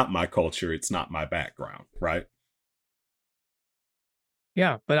it's not my culture, it's not my background, right?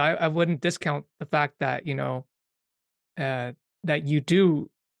 Yeah, but I wouldn't discount the fact that, uh, that you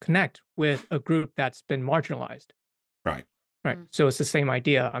do connect with a group that's been marginalized, Right. right? Mm, So it's the same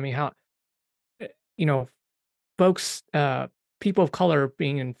idea. I mean, how, eh, you know, folks, people of color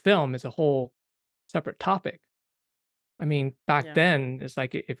being in film is a whole separate topic. I mean, back yeah. then, it's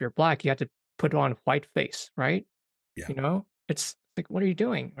like if you're black, you had to put on white face, right? Yeah. It's like, what are you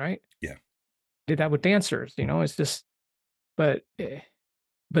doing, right? Yeah. Did that with dancers, it's just, but,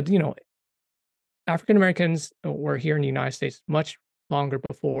 but African Americans were here in the United States much longer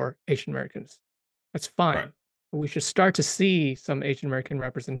before Asian Americans. That's Right. fine. But we should start to see some Asian American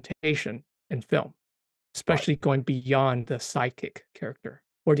representation in film, Right. especially going beyond the sidekick character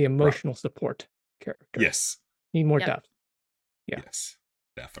or the Right. emotional support character. Yes. Need more Yep. depth. Yeah. Yes.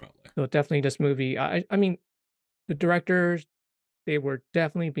 Definitely. So definitely this movie, I mean, the directors, they were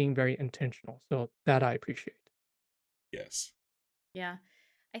definitely being very intentional. So that I appreciate. Yes. Yeah.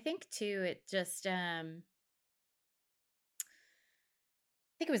 I think too, it just I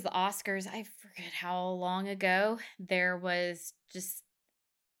think it was the Oscars. I forget how long ago there was just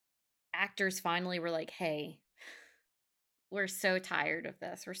actors finally were like, "Hey, we're so tired of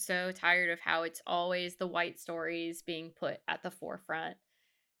this. We're so tired of how it's always the white stories being put at the forefront."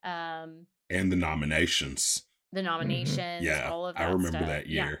 Um, And the nominations. the Mhm. nominations, Yeah. all of I that remember stuff. that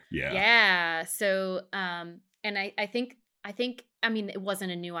Yeah. year. Yeah. Yeah. So, and I think, I mean, it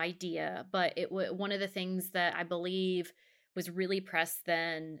wasn't a new idea, but one of the things that I believe was really pressed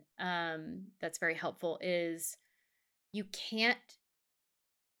then, that's very helpful is you can't,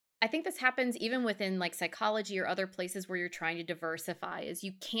 I think this happens even within like psychology or other places where you're trying to diversify is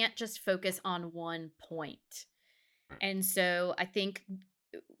you can't just focus on one point. Right. And so I think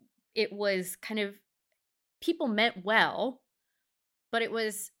it was kind of people meant well, but it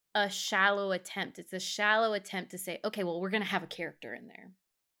was a shallow attempt. It's a shallow attempt to say, okay, well, we're going to have a character in there.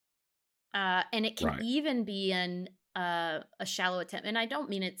 And it can Right. even be a shallow attempt. And I don't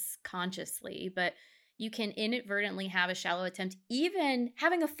mean it's consciously, but you can inadvertently have a shallow attempt, even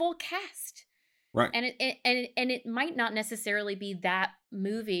having a full cast. Right. And it might not necessarily be that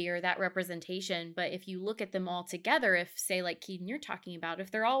movie or that representation, but if you look at them all together, if say like Keaton you're talking about,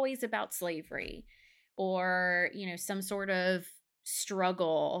 if they're always about slavery or some sort of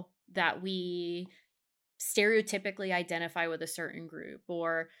struggle that we stereotypically identify with a certain group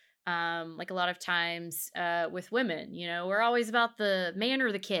or like a lot of times with women, we're always about the man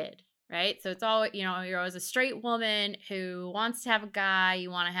or the kid, right? So it's all, you're always a straight woman who wants to have a guy,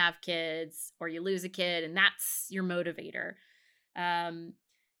 you want to have kids, or you lose a kid, and that's your motivator. um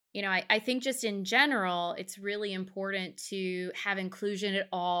I think just in general, it's really important to have inclusion at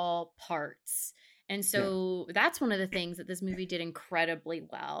all parts. And Yeah. so that's one of the things that this movie did incredibly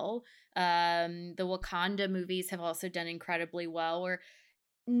well. The Wakanda movies have also done incredibly well, where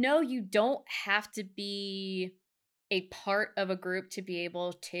no, you don't have to be a part of a group to be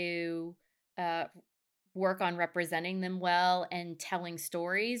able to uh, work on representing them well and telling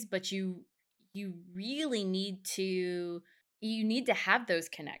stories, but you really need to have those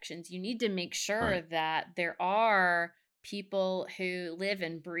connections. You need to make sure Right. that there are people who live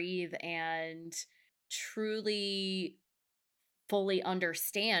and breathe and truly fully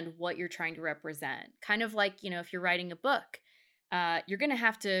understand what you're trying to represent. Kind of like, if you're writing a book, you're going to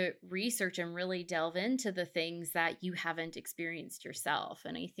have to research and really delve into the things that you haven't experienced yourself.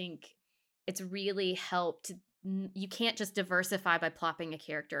 And I think it's really helped. You can't just diversify by plopping a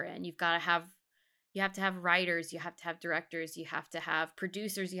character in. You have to have writers, you have to have directors, you have to have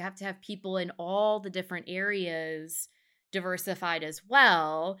producers, you have to have people in all the different areas diversified as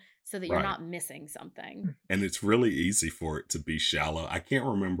well so that you're Right. not missing something. Mm. And it's really easy for it to be shallow. I can't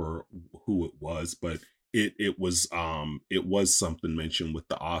remember who it was, but it was something mentioned with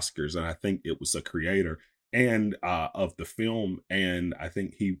the Oscars, and I think it was a creator and of the film, and I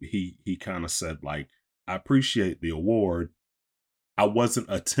think he kind of said like, I appreciate the award. I wasn't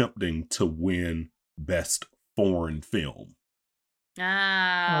attempting to win best foreign film.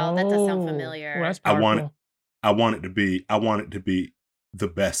 Oh, that does sound Oh, well, familiar. that's I wanted powerful. I want it to be the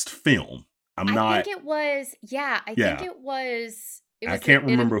best film. I'm I think not it was, yeah, I think yeah. it was I can't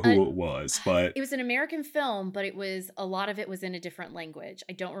remember a who it was, but it was an American film, but it was a lot of it was in a different language.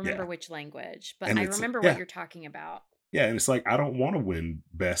 I don't remember yeah. which language, but And I it's remember what yeah. you're talking about. Yeah, and it's like I don't want to win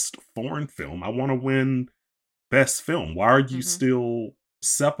best foreign film. I want to win best film. Why are you Mhm. still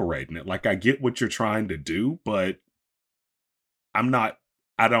separating it? Like I get what you're trying to do, but I'm not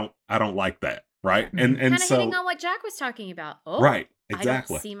I don't like that, right? Yeah. And Kinda hitting so on what Jack was talking about. "Oh, right, I don't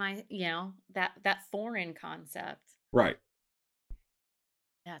exactly. see my," that foreign concept. Right.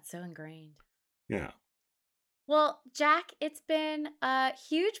 Yeah, it's so ingrained. Yeah. Well, Jack, it's been a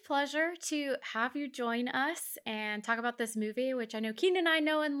huge pleasure to have you join us and talk about this movie, which I know Keenan and I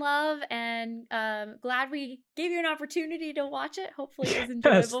know and love, and glad we gave you an opportunity to watch it. Hopefully, it was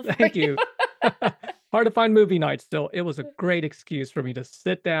Yes, enjoyable for thank you. you. Hard to find movie nights still. It was a great excuse for me to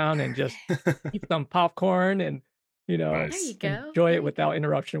sit down and just eat some popcorn and, There you Nice. go. enjoy There it you without go.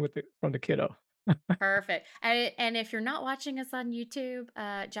 interruption from the kiddo. Perfect. And if you're not watching us on YouTube,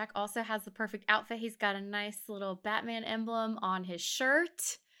 Jack also has the perfect outfit. He's got a nice little Batman emblem on his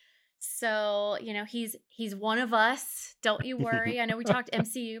shirt. So, he's one of us. Don't you worry. I know we talked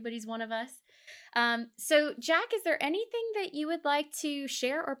MCU, but he's one of us. So Jack, is there anything that you would like to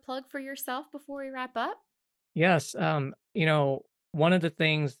share or plug for yourself before we wrap up? Yes, one of the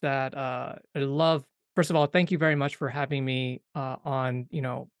things that, I love first of all, thank you very much for having me, on,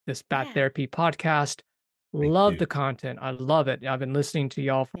 this Bat Yeah. Therapy podcast. Thank Love you. the content. I love it. I've been listening to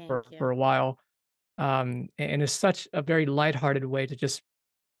y'all Thank you. for a while. And it's such a very lighthearted way to just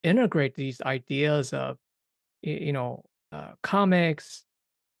integrate these ideas of, comics,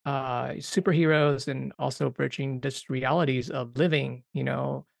 superheroes, and also bridging just realities of living,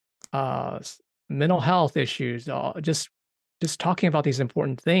 mental health issues, just talking about these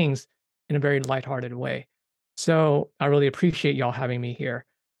important things in a very lighthearted way. So I really appreciate y'all having me here.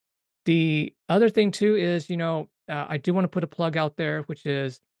 The other thing too is, I do want to put a plug out there, which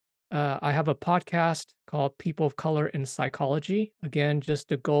is I have a podcast called People of Color in Psychology. Again, just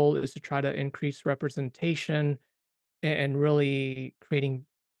the goal is to try to increase representation and really creating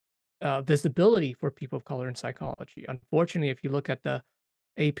visibility for people of color in psychology. Unfortunately, if you look at the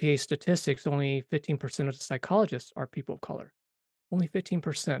APA statistics, only 15% of the psychologists are people of color. Only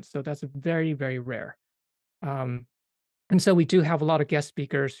 15%. So that's very, very rare. Um, and so we do have a lot of guest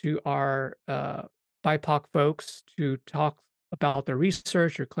speakers who are BIPOC folks to talk about their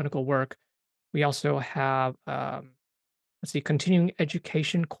research or clinical work. We also have, let's see, continuing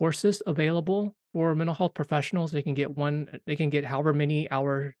education courses available for mental health professionals. They can get however many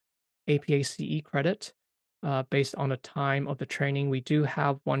hour APA CE credit based on the time of the training. We do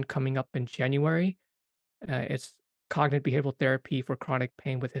have one coming up in January. It's cognitive behavioral therapy for chronic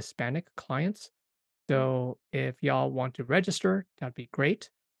pain with Hispanic clients. So if y'all want to register, that'd be great.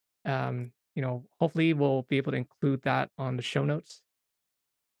 Hopefully we'll be able to include that on the show notes.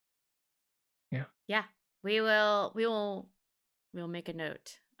 Yeah. Yeah. We will make a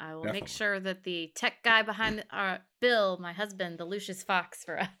note. I will make Definitely. sure that the tech guy behind Bill, my husband, the Lucius Fox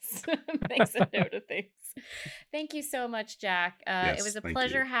for us, makes a note of things. Thank you so much, Jack. It was Yes, a thank you.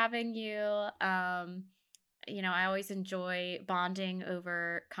 pleasure having you. I always enjoy bonding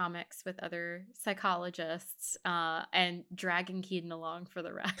over comics with other psychologists and dragging Keaton along for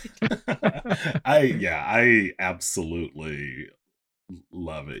the ride. I absolutely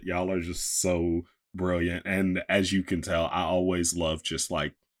love it. Y'all are just so brilliant. And as you can tell, I always love just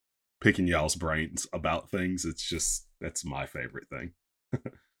like picking y'all's brains about things. It's just that's my favorite thing.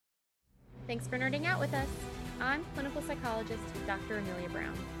 Thanks for nerding out with us. I'm clinical psychologist Dr. Amelia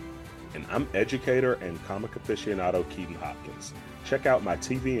Brown. And I'm educator and comic aficionado Keaton Hopkins. Check out my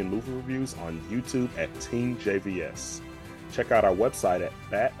TV and movie reviews on YouTube at Team JVS. Check out our website at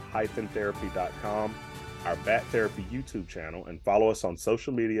bat-therapy.com, our Bat Therapy YouTube channel, and follow us on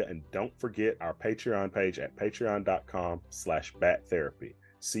social media. And don't forget our Patreon page at patreon.com/battherapy.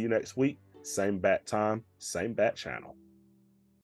 See you next week. Same bat time, same bat channel.